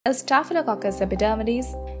A Staphylococcus epidermidis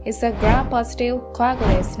is a gram-positive,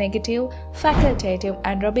 coagulase-negative, facultative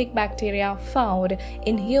anaerobic bacteria found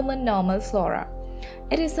in human normal flora.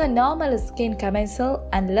 It is a normal skin commensal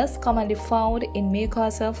and less commonly found in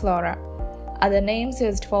mucosal flora. Other names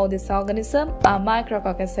used for this organism are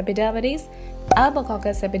Micrococcus epidermidis,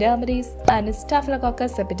 Albococcus epidermidis, and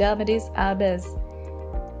Staphylococcus epidermidis albus.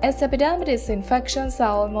 As epidermidis infections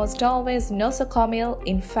are almost always nosocomial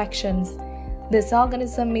infections. This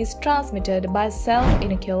organism is transmitted by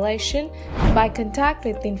self-inoculation, by contact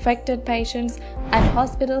with infected patients and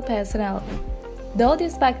hospital personnel. Though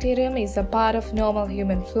this bacterium is a part of normal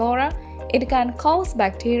human flora, it can cause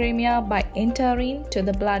bacteremia by entering to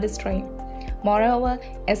the bloodstream. Moreover,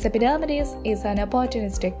 S. epidermidis is an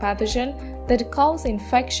opportunistic pathogen that causes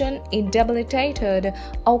infection in debilitated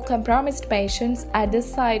or compromised patients at the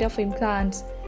site of implants.